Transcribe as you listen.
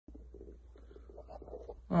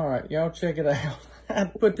All right, y'all check it out. I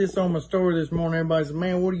put this on my story this morning. Everybody said,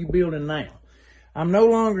 man, what are you building now? I'm no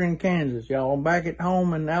longer in Kansas, y'all. I'm back at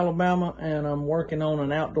home in Alabama, and I'm working on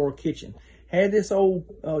an outdoor kitchen. Had this old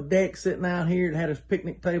deck sitting out here. It had a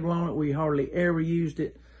picnic table on it. We hardly ever used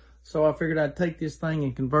it. So I figured I'd take this thing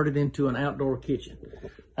and convert it into an outdoor kitchen.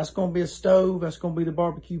 That's going to be a stove. That's going to be the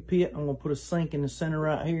barbecue pit. I'm going to put a sink in the center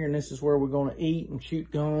right here, and this is where we're going to eat and shoot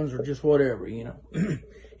guns or just whatever, you know.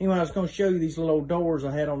 Anyway, I was going to show you these little old doors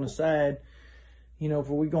I had on the side. You know,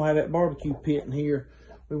 for we're going to have that barbecue pit in here.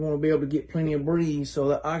 We want to be able to get plenty of breeze so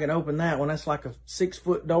that I can open that one. That's like a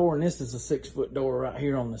 6-foot door, and this is a 6-foot door right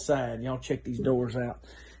here on the side. Y'all check these doors out.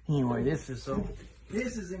 Anyway, this is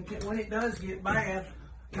in, when it does get bad,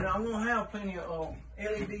 you know, I'm going to have plenty of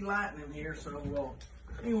LED lighting in here. So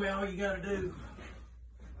anyway, all you got to do,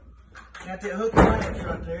 got that hook lamps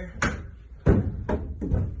right there,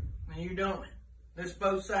 and you're done. That's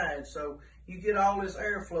both sides, so you get all this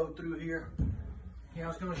airflow through here. Yeah, I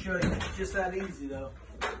was going to show you. It's just that easy, though.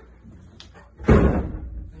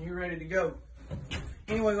 And you're ready to go.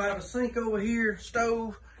 Anyway, we'll have a sink over here,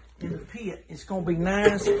 stove, and the pit. It's going to be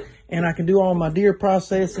nice, and I can do all my deer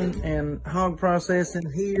processing and hog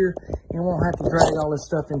processing here. You won't have to drag all this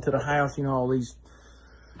stuff into the house, you know, all these,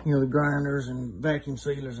 you know, the grinders and vacuum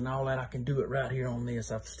sealers and all that. I can do it right here on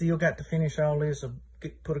this. I've still got to finish all this,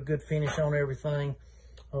 put a good finish on everything.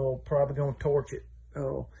 Oh, probably going to torch it.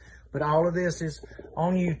 But all of this is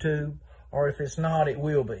on YouTube, or if it's not, it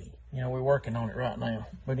will be. You know, we're working on it right now.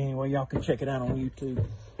 But anyway, y'all can check it out on YouTube.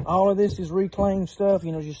 All of this is reclaimed stuff,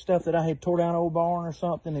 you know, just stuff that I had tore down an old barn or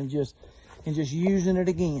something and just using it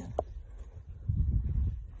again.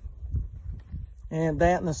 And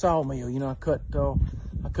that and the sawmill, you know, I cut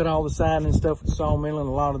all the siding and stuff with the sawmill and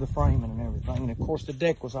a lot of the framing and everything. And of course the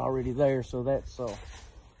deck was already there, so that's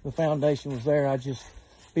the foundation was there. I just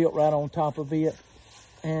built right on top of it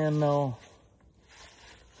and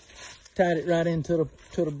tied it right into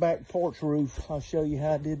the back porch roof. I'll show you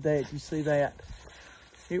how I did that. You see that?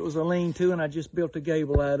 It was a lean-to, and I just built a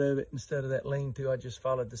gable out of it. Instead of that lean-to, I just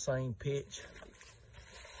followed the same pitch.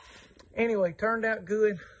 Anyway, turned out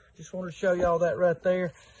good. Just wanted to show y'all that right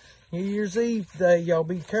there. New Year's Eve day. Y'all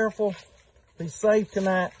be careful. Be safe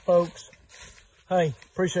tonight, folks. Hey,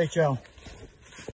 appreciate y'all.